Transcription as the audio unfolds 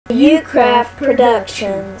NewAge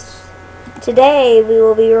Productions. Today we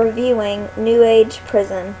will be reviewing NewAge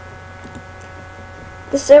Prison.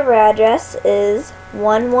 The server address is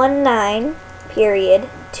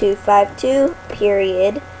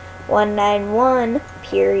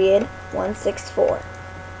 119.191.164.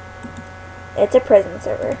 It's a prison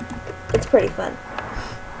server. It's pretty fun.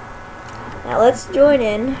 Now let's join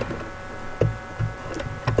in.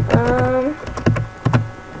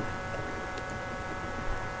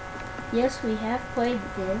 Yes, we have played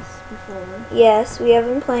this before. Yes, we have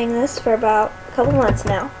been playing this for about a couple months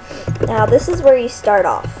now. Now, this is where you start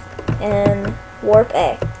off in Warp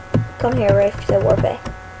A. Come here, Rafe, to Warp A.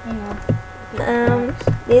 Hang on.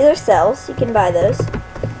 These are cells. You can buy those.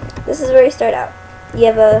 This is where you start out.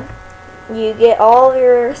 You get all of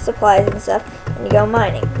your supplies and stuff, and you go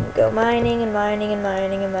mining. You go mining and mining and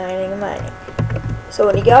mining and mining and mining. So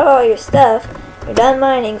when you got all your stuff, you're done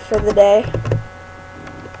mining for the day.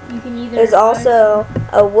 You can either There's also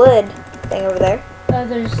a wood thing over there.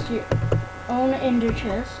 There's your own ender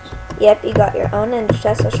chest. Yep, you got your own ender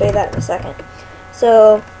chest. I'll show you that in a second.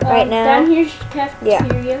 So, right now... down here's your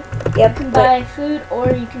cafeteria. Yep. You can buy food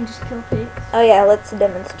or you can just kill pigs. Oh yeah, let's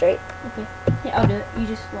demonstrate. Okay. Yeah, I'll do it. You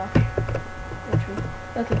just watch. Watch me.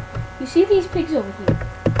 Okay. You see these pigs over here?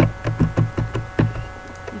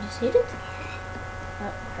 You just hit it?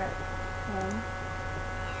 Oh, crap.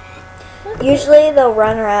 Usually they'll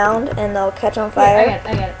run around and they'll catch on fire. Yeah,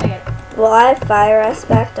 I got it. Well, I have fire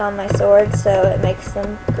aspect on my sword, so it makes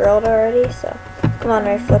them grilled already. So, come on,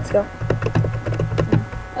 Rafe, let's go.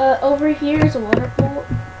 Over here is a water pool.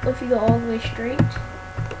 If you go all the way straight,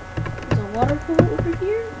 there's a water pool over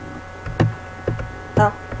here.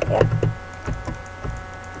 Oh, yeah.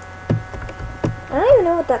 I don't even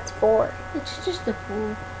know what that's for. It's just a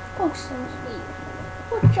pool. Oh, so sweet.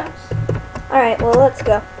 What jumps? Alright, well, let's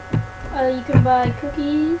go. You can buy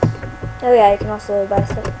cookies. Oh yeah, you can also buy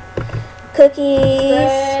stuff. Cookies.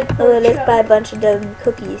 Bread, Oh, let's buy a bunch of them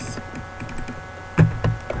cookies.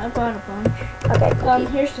 I bought a bunch. Okay, cookies.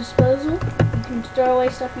 Here's disposal. You can throw away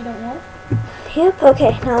stuff you don't want. Yep,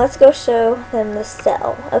 okay, now let's go show them the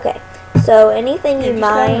cell. Okay, so anything you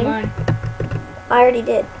mine, I already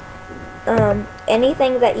did.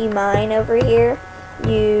 Anything that you mine over here,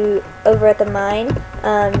 over at the mine,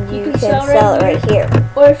 you can sell it right here.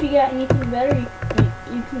 Or if you got anything better,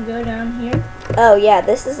 you can go down here. Oh yeah,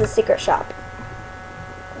 this is a secret shop.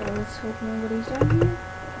 Well, let's hope nobody's down here.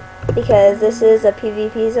 Because this is a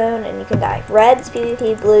PvP zone and you can die. Red's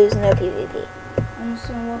PvP, blue's no PvP. I'm just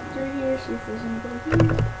gonna walk through here, see if there's anybody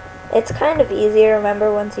here. It's kind of easy to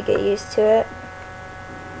remember once you get used to it.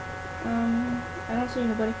 I don't see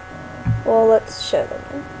anybody. Well, let's show them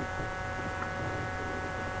then.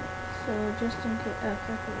 So just in case, I'll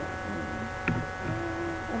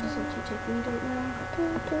just let you take lead right now.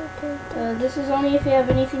 This is only if you have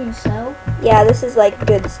anything to sell. Yeah, this is like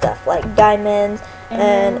good stuff, like diamonds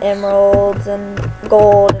and emeralds and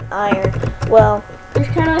gold and iron. Well, there's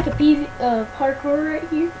kind of like a parkour right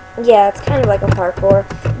here. Yeah, it's kind of like a parkour.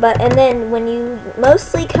 And then when you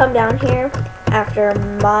mostly come down here after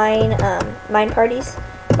mine parties.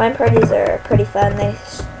 Mine parties are pretty fun. They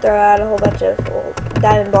throw out a whole bunch of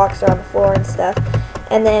diamond blocks around the floor and stuff.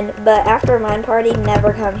 But after a mine party,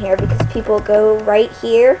 never come here because people go right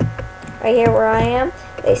here where I am.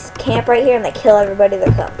 They camp right here and they kill everybody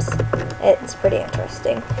that comes. It's pretty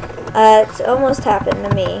interesting. It's almost happened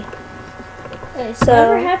to me. It's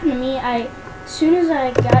never happened to me. As soon as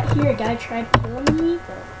I got here, a guy tried killing me.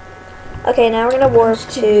 Okay, now we're gonna warp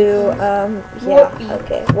to Warp B.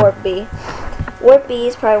 Okay, Warp B. Warp B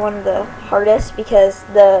is probably one of the hardest because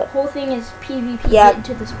the whole thing is PvP. Get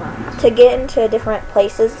into the spots. To get into different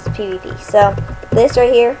places is PvP. So this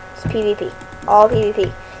right here is PvP. All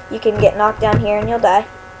PvP. You can get knocked down here and you'll die.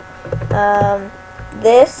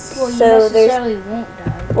 This well, you necessarily won't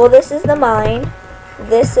die. Well, this is the mine.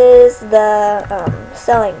 This is the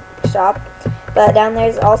selling shop. But down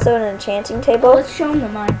there's also an enchanting table. Well, let's show them the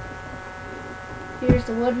mine. Here's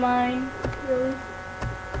the wood mine. Really.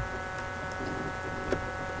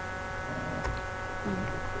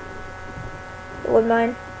 Wood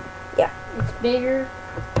mine, yeah. It's bigger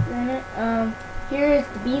than it. Here is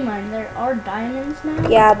the B mine. There are diamonds now.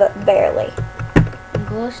 Yeah, but barely. And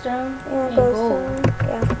glowstone. Yeah, and glowstone. Gold.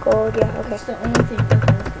 Yeah, gold. Yeah, okay. That's the only thing.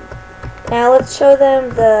 Okay. Now let's show them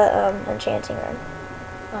the enchanting room.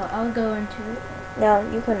 Oh, I'll go into it. No,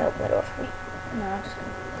 you couldn't open the door for me. No, I'll just go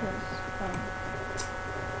because.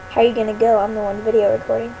 How are you gonna go? I'm the one video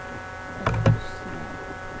recording.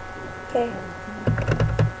 Okay.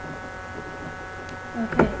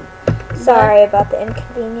 Okay. Sorry about the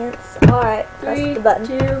inconvenience. Alright, press the button.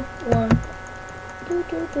 3, 2, 1.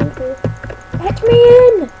 Let me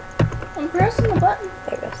in! I'm pressing the button.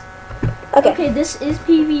 There it goes. Okay. Okay, this is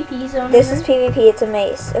PvP zone. This is PvP, it's a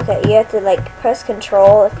maze. Okay, you have to like press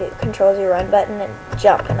control if it controls your run button and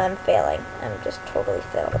jump, and I'm failing. I'm just totally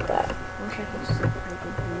failed at that.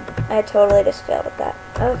 I totally just failed at that.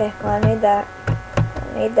 Okay, well I made that.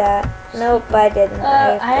 I made that. Nope, I didn't.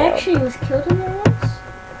 I actually was killed in there once.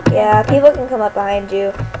 Yeah, people can come up behind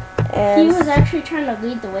you. And he was actually trying to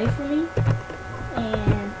lead the way for me,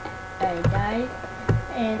 and I died.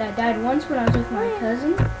 And I died once when I was with my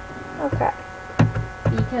cousin. Oh crap.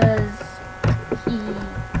 Because he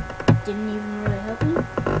didn't even really help me.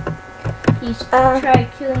 He tried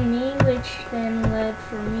killing me, which then led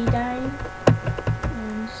for me dying.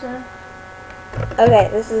 And so. Okay,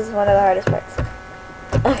 this is one of the hardest parts.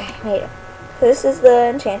 Okay, made it. This is the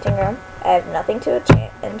enchanting room. I have nothing to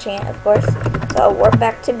enchant, of course. So I'll warp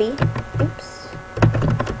back to B. Oops.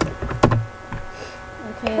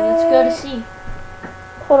 Okay, let's go to C.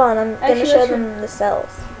 Hold on, I'm gonna show them the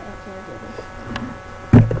cells.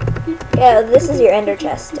 Yeah, this is your ender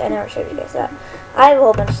chest. I never showed you guys that. I have a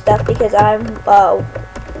whole bunch of stuff because I'm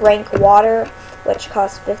rank water, which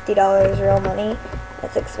costs $50 real money.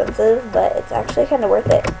 It's expensive, but it's actually kind of worth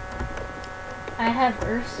it. I have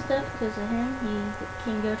earth stuff because of him. He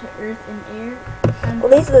can go to earth and air. Well,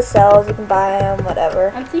 these are the cells. You can buy them,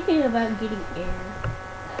 whatever. I'm thinking about getting air.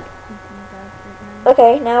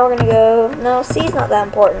 Okay, now we're gonna go. No, C's not that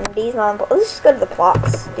important. D's not important. Let's just go to the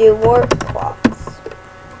plots. Do warp plots.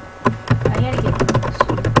 I gotta get this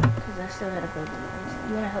because I still gotta build these.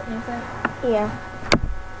 You wanna help me with that? Yeah.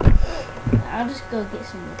 I'll just go get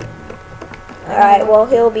some of them. Alright, well,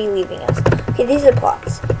 he'll be leaving us. Okay, these are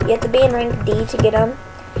plots. You have to be in rank D to get them,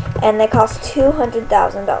 and they cost $200,000.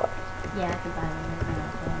 Yeah, I can buy them right now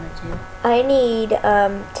if I wanted to. I need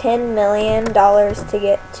 $10 million to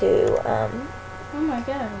get to oh my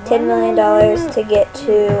god. $10 million to get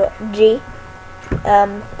to G.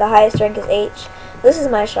 The highest rank is H. This is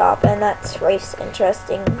my shop, and that's Rafe's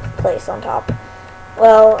interesting place on top.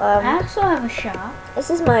 Well, I also have a shop. This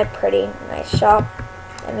is my pretty nice shop.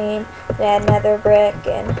 I mean, we had nether brick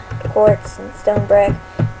and quartz and stone brick.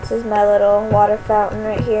 This is my little water fountain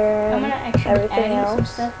right here, and I'm gonna actually everything add else. some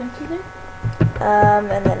stuff into there.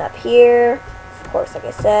 And then up here, of course, like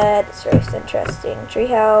I said, it's Rafe's interesting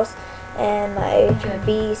treehouse, and my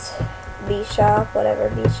bee shop, whatever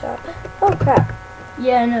bee shop. Oh crap!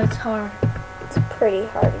 Yeah, I know it's hard. It's pretty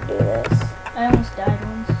hard to do this. I almost died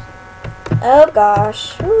once. Oh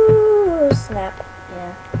gosh! Ooh, snap!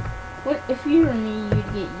 Yeah. What if you were me? You'd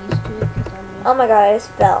get used to it because I'm used. Oh my god! I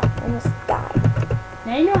just fell. I almost died.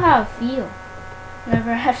 Now you know how I feel.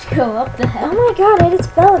 Whenever I have to go up the hill. Oh my god! I just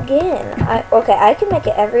fell again. Okay, I can make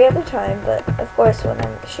it every other time, but of course, when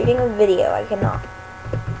I'm shooting a video, I cannot.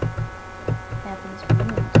 Happens to me all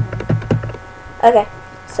the time. Okay,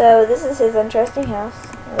 so this is his interesting house.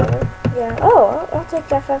 Whatever. Yeah. Oh, I'll take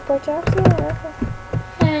that 5 pork chops. Yeah.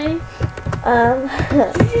 Okay. Hey.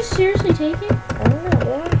 Did you just seriously take it? I don't know,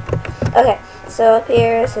 did I? Okay, so up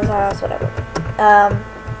here is his house, whatever.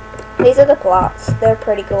 These are the plots. They're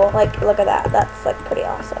pretty cool. Like, look at that. That's, like, pretty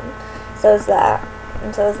awesome. So is that.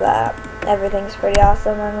 And so is that. Everything's pretty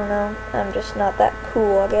awesome. I don't know. I'm just not that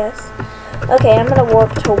cool, I guess. Okay, I'm going to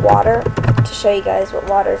warp to water to show you guys what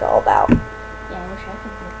water is all about. Yeah, I wish I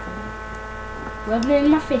could warp them. Rubbing it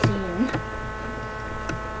in my face again.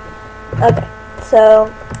 Okay, so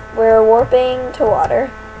we're warping to water.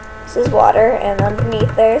 This is water, and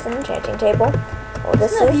underneath there's an enchanting table. Well,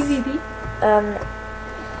 this is PvP.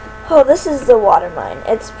 Oh, this is the water mine.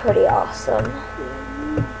 It's pretty awesome.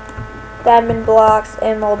 Diamond blocks,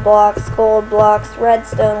 emerald blocks, gold blocks,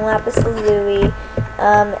 redstone, lapis lazuli,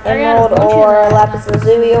 emerald ore, lapis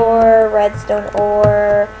lazuli ore, redstone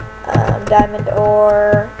ore, diamond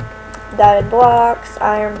blocks,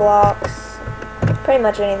 iron blocks, pretty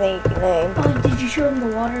much anything you can name. Oh, did you show him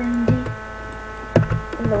the water in D?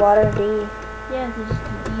 In the water in D? Yeah, there's the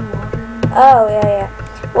D water. Oh, yeah.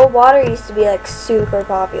 Well, water used to be like super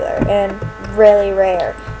popular and really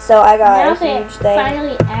rare. So I got a huge thing. Now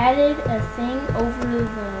they finally added a thing over the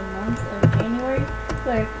month of January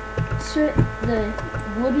where the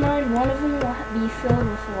wood mine, one of them will be filled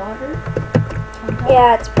with water.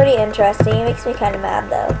 Yeah, it's pretty interesting. It makes me kind of mad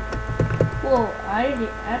though. Well, I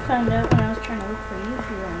found out when I was trying to look for you if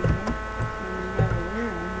you were on here. And you never were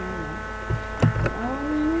on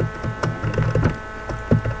here.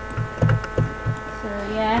 So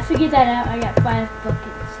yeah, I figured that out. I got 5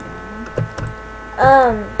 buckets now.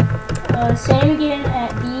 Same again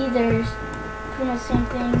at B. There's pretty much the same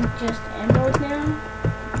thing, just emerald now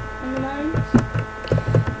in the mines.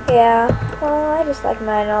 Yeah. Well, I just like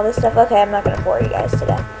mining all this stuff. Okay, I'm not gonna bore you guys to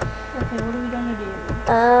death. Okay, what are we gonna do?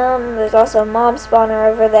 There's also a mob spawner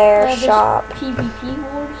over there. Shop. PvP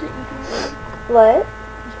wars that you can do. What?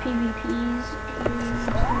 There's PvPs.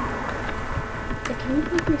 Hey, can you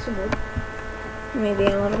make me some wood? Maybe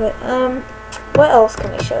a little bit. What else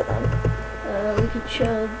can we show them? We could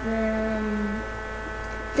show them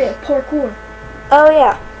the parkour. Oh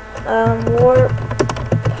yeah. Warp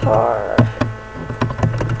par.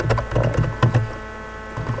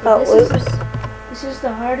 Oh, oops. This is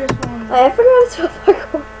the hardest one. I forgot to spell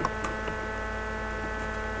parkour.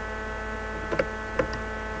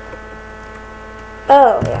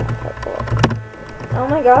 Oh yeah, parkour. Oh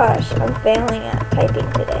my gosh, I'm failing at typing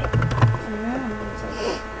today. I know. It's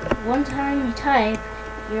like one time you type,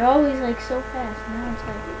 you're always like so fast. Now it's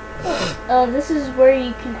like, oh, this is where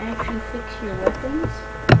you can actually fix your weapons.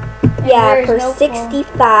 And yeah, for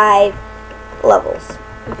 65 levels.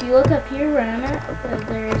 If you look up here where I'm at,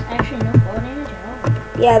 there's actually no fall damage at all.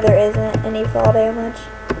 Yeah, there isn't any fall damage.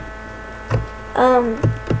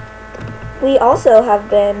 We also have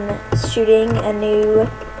been shooting a new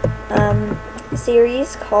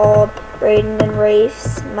series called Braden and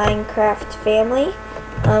Rafe's Minecraft Family.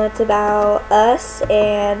 It's about us,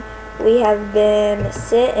 and we have been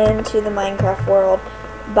sent into the Minecraft world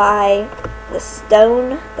by the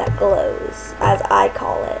stone that glows, as I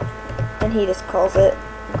call it, and he just calls it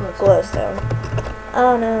glowstone.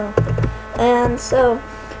 Oh no. And so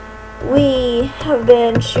we have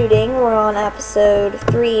been shooting. We're on episode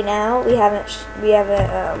 3 now. We haven't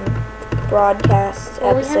broadcast episode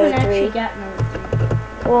 3. We haven't actually gotten everything.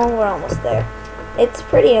 Well, we're almost there. It's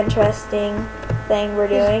pretty interesting thing we're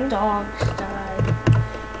doing. His dogs died.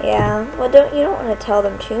 Yeah. Well, you don't want to tell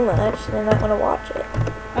them too much. They might want to watch it.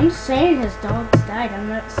 I'm just saying his dogs died. I'm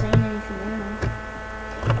not saying anything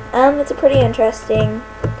else. It's a pretty interesting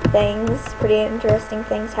things. Pretty interesting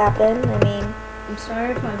things happen. I mean, I'm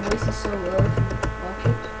sorry if my voice is so low if you watch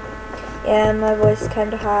it. yeah, my voice is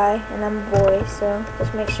kind of high, and I'm a boy, so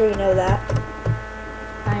just make sure you know that.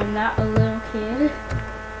 I am not a little kid.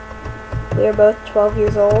 We are both 12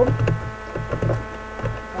 years old.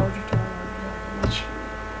 Why would you tell me your age?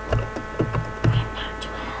 I'm not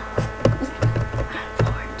 12. I'm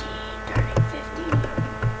 14, turning 15.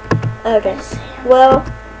 Okay. Well,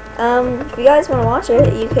 if you guys want to watch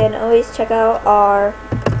it, you can always check out our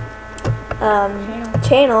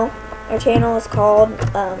channel. Our channel is called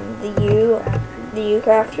the U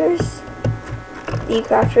Crafters. The U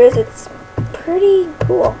Crafters. It's pretty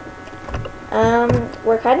cool.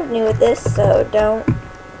 We're kind of new at this, so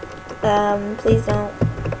please don't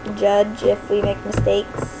judge if we make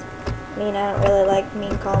mistakes. I mean, I don't really like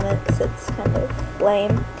mean comments. It's kind of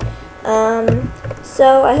lame.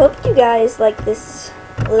 So I hope you guys like this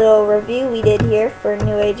little review we did here for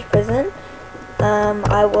NewAge Prison.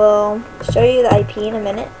 I will show you the IP in a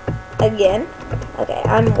minute again. Okay,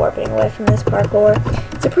 I'm warping away from this parkour.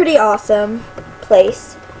 It's a pretty awesome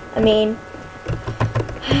place. I mean,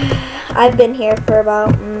 I've been here for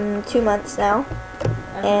about 2 months now.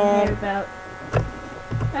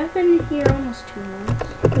 I've been here almost 2 months.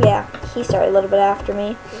 Yeah, he started a little bit after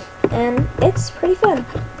me. And it's pretty fun.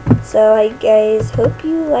 So I guys hope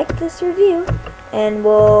you like this review. And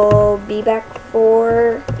we'll be back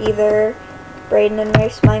for either Braden and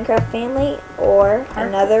Rafe's Minecraft Family or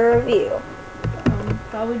another review.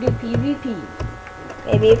 Probably do PvP.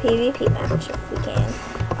 Maybe a PvP match if we can.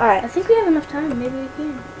 Alright. I think we have enough time. Maybe we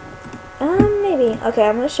can. Maybe. Okay,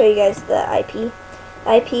 I'm going to show you guys the IP.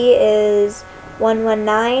 The IP is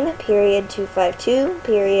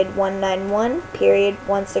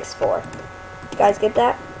 119.252.191.164. You guys get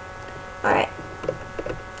that? Alright.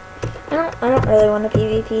 I don't really want to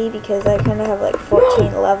PvP because I kind of have like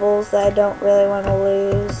 14 levels that I don't really want to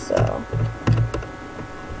lose, so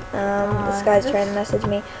this guy's trying to message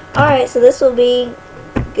me. Alright, so this will be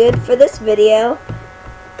good for this video.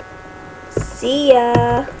 See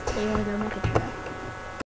ya! So you want to go make a trap?